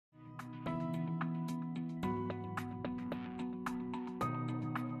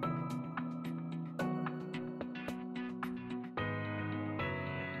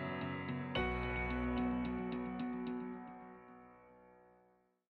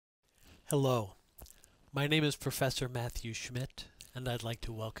Hello, my name is Professor Matthew Schmidt, and I'd like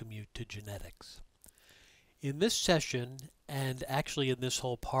to welcome you to Genetics. In this session, and actually in this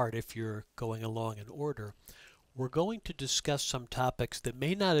whole part if you're going along in order, we're going to discuss some topics that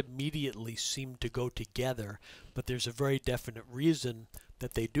may not immediately seem to go together, but there's a very definite reason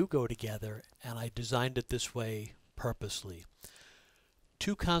that they do go together, and I designed it this way purposely.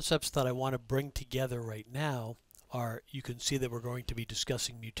 Two concepts that I want to bring together right now are, you can see that we're going to be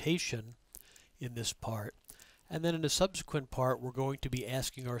discussing mutation in this part, and then in a subsequent part we're going to be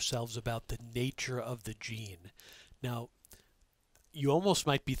asking ourselves about the nature of the gene. Now, you almost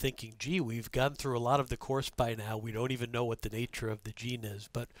might be thinking, gee, we've gone through a lot of the course by now, we don't even know what the nature of the gene is.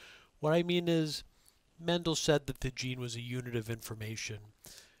 But what I mean is, Mendel said that the gene was a unit of information.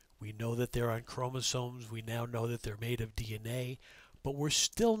 We know that they're on chromosomes, we now know that they're made of DNA, but we're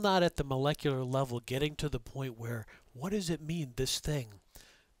still not at the molecular level getting to the point where, what does it mean, this thing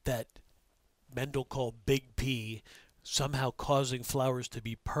that Mendel called Big P, somehow causing flowers to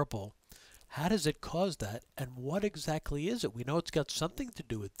be purple? How does it cause that, and what exactly is it? We know it's got something to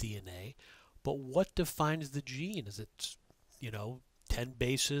do with DNA, but what defines the gene? Is it, 10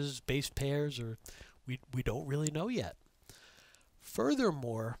 bases, base pairs, or we don't really know yet.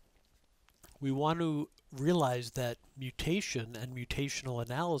 Furthermore, we want to realize that mutation and mutational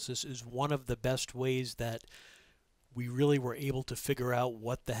analysis is one of the best ways that we really were able to figure out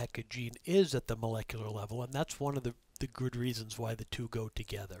what the heck a gene is at the molecular level, and that's one of the good reasons why the two go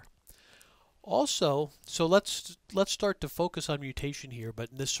together. Also, so let's start to focus on mutation here,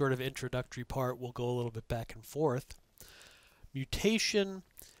 but in this sort of introductory part we'll go a little bit back and forth. Mutation,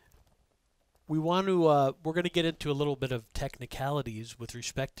 we're going to get into a little bit of technicalities with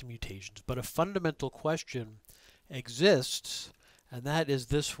respect to mutations, but a fundamental question exists, and that is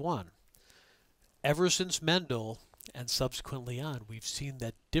this one. Ever since Mendel, and subsequently on, we've seen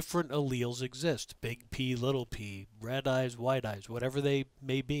that different alleles exist. Big P, little p, red eyes, white eyes, whatever they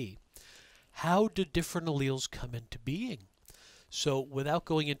may be. How do different alleles come into being? So without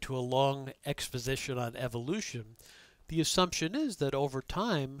going into a long exposition on evolution, the assumption is that over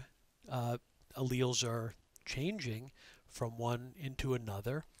time alleles are changing from one into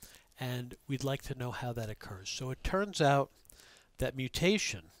another, and we'd like to know how that occurs. So it turns out that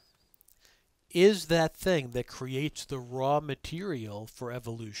mutation is that thing that creates the raw material for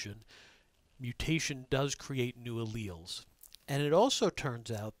evolution. Mutation does create new alleles. And it also turns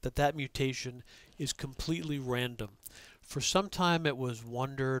out that that mutation is completely random. For some time it was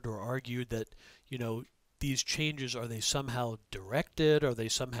wondered or argued that, these changes, are they somehow directed? Are they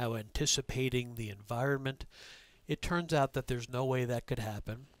somehow anticipating the environment? It turns out that there's no way that could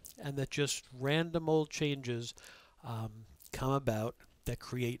happen, and that just random old changes come about that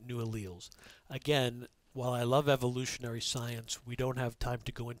create new alleles. Again, while I love evolutionary science, we don't have time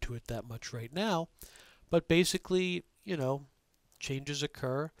to go into it that much right now, but basically, changes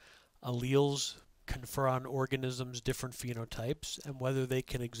occur, alleles confer on organisms different phenotypes, and whether they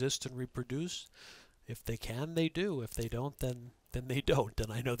can exist and reproduce, if they can, they do. If they don't, then they don't.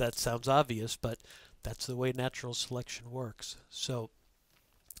 And I know that sounds obvious, but that's the way natural selection works. So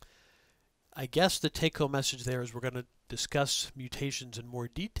I guess the take-home message there is we're going to discuss mutations in more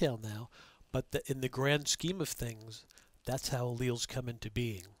detail now, but in the grand scheme of things, that's how alleles come into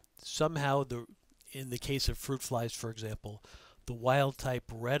being. Somehow, in the case of fruit flies, for example, the wild-type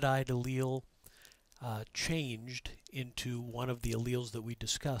red-eyed allele changed into one of the alleles that we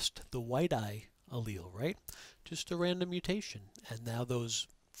discussed, the white-eye allele, right? Just a random mutation. And now those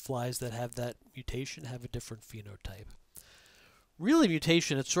flies that have that mutation have a different phenotype. Really,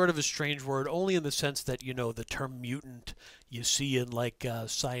 mutation, it's sort of a strange word, only in the sense that, the term mutant you see in like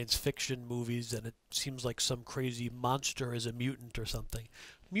science fiction movies, and it seems like some crazy monster is a mutant or something.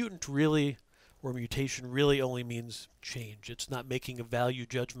 Mutant really, or mutation really only means change. It's not making a value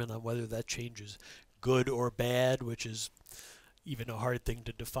judgment on whether that change is good or bad, which is even a hard thing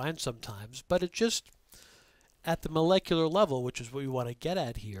to define sometimes, but it just, at the molecular level, which is what we want to get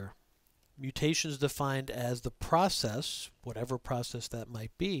at here, mutation is defined as the process, whatever process that might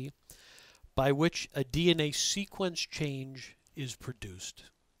be, by which a DNA sequence change is produced.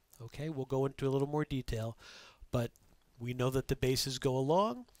 Okay, we'll go into a little more detail, but we know that the bases go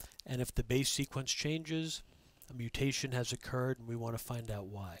along, and if the base sequence changes, a mutation has occurred, and we want to find out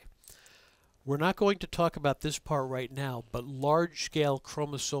why. We're not going to talk about this part right now, but large-scale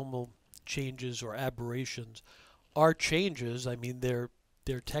chromosomal changes or aberrations are changes. I mean, they're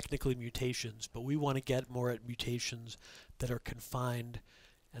technically mutations, but we want to get more at mutations that are confined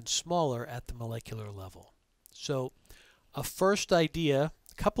and smaller at the molecular level. So a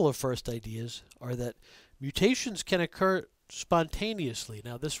couple of first ideas are that mutations can occur spontaneously.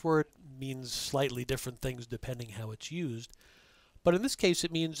 Now this word means slightly different things depending how it's used, but in this case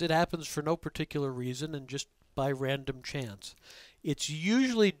it means it happens for no particular reason and just by random chance. It's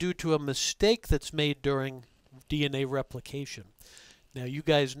usually due to a mistake that's made during DNA replication. Now you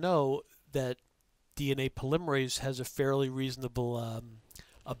guys know that DNA polymerase has a fairly reasonable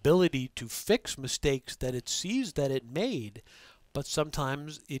ability to fix mistakes that it sees that it made, but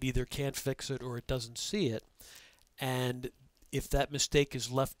sometimes it either can't fix it or it doesn't see it. And if that mistake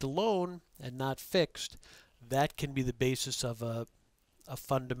is left alone and not fixed, that can be the basis of a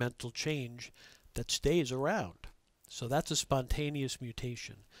fundamental change that stays around. So that's a spontaneous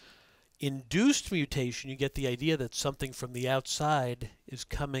mutation. Induced mutation, you get the idea that something from the outside is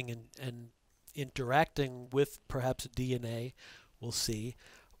coming and interacting with perhaps DNA, we'll see,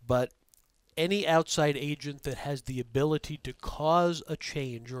 but any outside agent that has the ability to cause a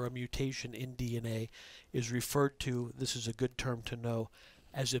change or a mutation in DNA is referred to, this is a good term to know,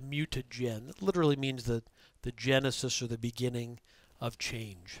 as a mutagen. It literally means the genesis or the beginning of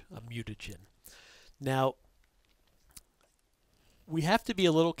change, a mutagen. Now, we have to be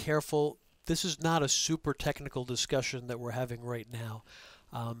a little careful. This is not a super technical discussion that we're having right now.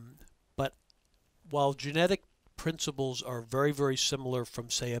 But while genetic principles are very, very similar from,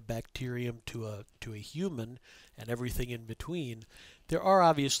 say, a bacterium to a human and everything in between, there are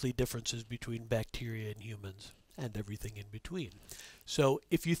obviously differences between bacteria and humans and everything in between. So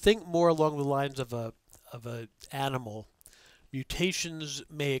if you think more along the lines of a animal, mutations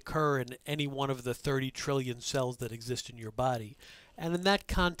may occur in any one of the 30 trillion cells that exist in your body. And in that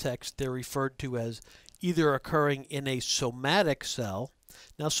context, they're referred to as either occurring in a somatic cell.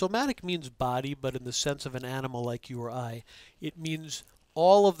 Now, somatic means body, but in the sense of an animal like you or I, it means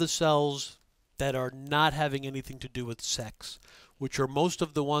all of the cells that are not having anything to do with sex, which are most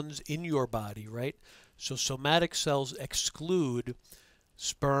of the ones in your body, right? So somatic cells exclude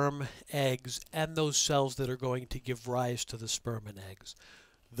sperm, eggs, and those cells that are going to give rise to the sperm and eggs.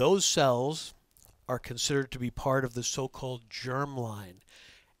 Those cells are considered to be part of the so-called germline,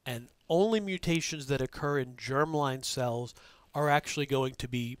 and only mutations that occur in germline cells are actually going to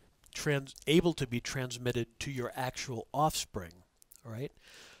be able to be transmitted to your actual offspring, all right?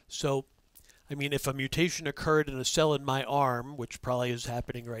 So, I mean, if a mutation occurred in a cell in my arm, which probably is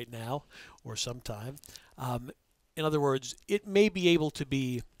happening right now or sometime, in other words, it may be able to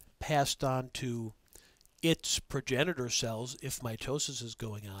be passed on to its progenitor cells if mitosis is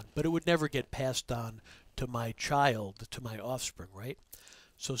going on, but it would never get passed on to my child, to my offspring, right?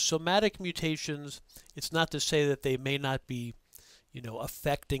 So somatic mutations, it's not to say that they may not be,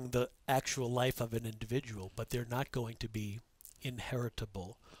 affecting the actual life of an individual, but they're not going to be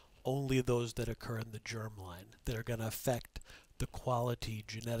inheritable. Only those that occur in the germline that are going to affect the quality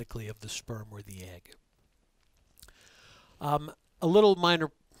genetically of the sperm or the egg. A little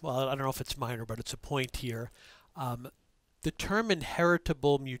minor, well, I don't know if it's minor, but it's a point here. The term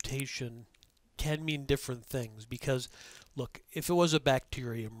inheritable mutation can mean different things because, look, if it was a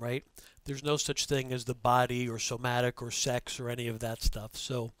bacterium, right, there's no such thing as the body or somatic or sex or any of that stuff.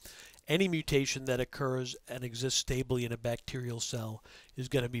 So any mutation that occurs and exists stably in a bacterial cell is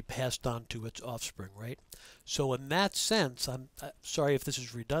going to be passed on to its offspring, right? So in that sense, I'm sorry if this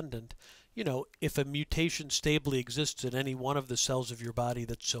is redundant, if a mutation stably exists in any one of the cells of your body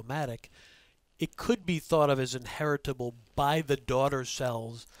that's somatic, it could be thought of as inheritable by the daughter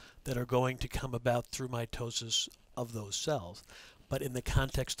cells that are going to come about through mitosis of those cells. But in the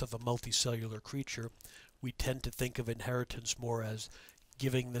context of a multicellular creature, we tend to think of inheritance more as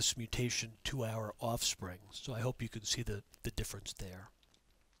giving this mutation to our offspring. So I hope you can see the difference there.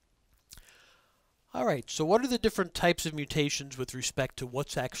 All right, so what are the different types of mutations with respect to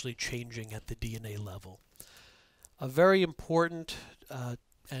what's actually changing at the DNA level? A very important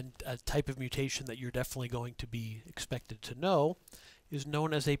and a type of mutation that you're definitely going to be expected to know is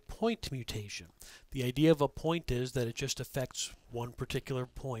known as a point mutation. The idea of a point is that it just affects one particular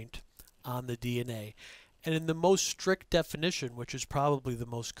point on the DNA. And in the most strict definition, which is probably the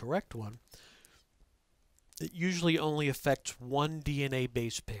most correct one, it usually only affects one DNA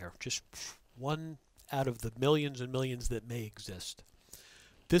base pair, just one out of the millions and millions that may exist.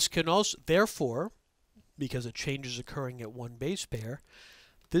 This can also, therefore, because a change is occurring at one base pair,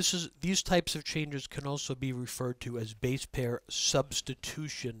 these types of changes can also be referred to as base pair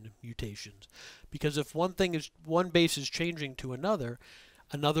substitution mutations. Because if one base is changing to another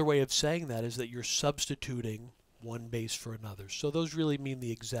way of saying that is that you're substituting one base for another. So those really mean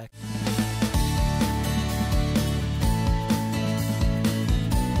the exact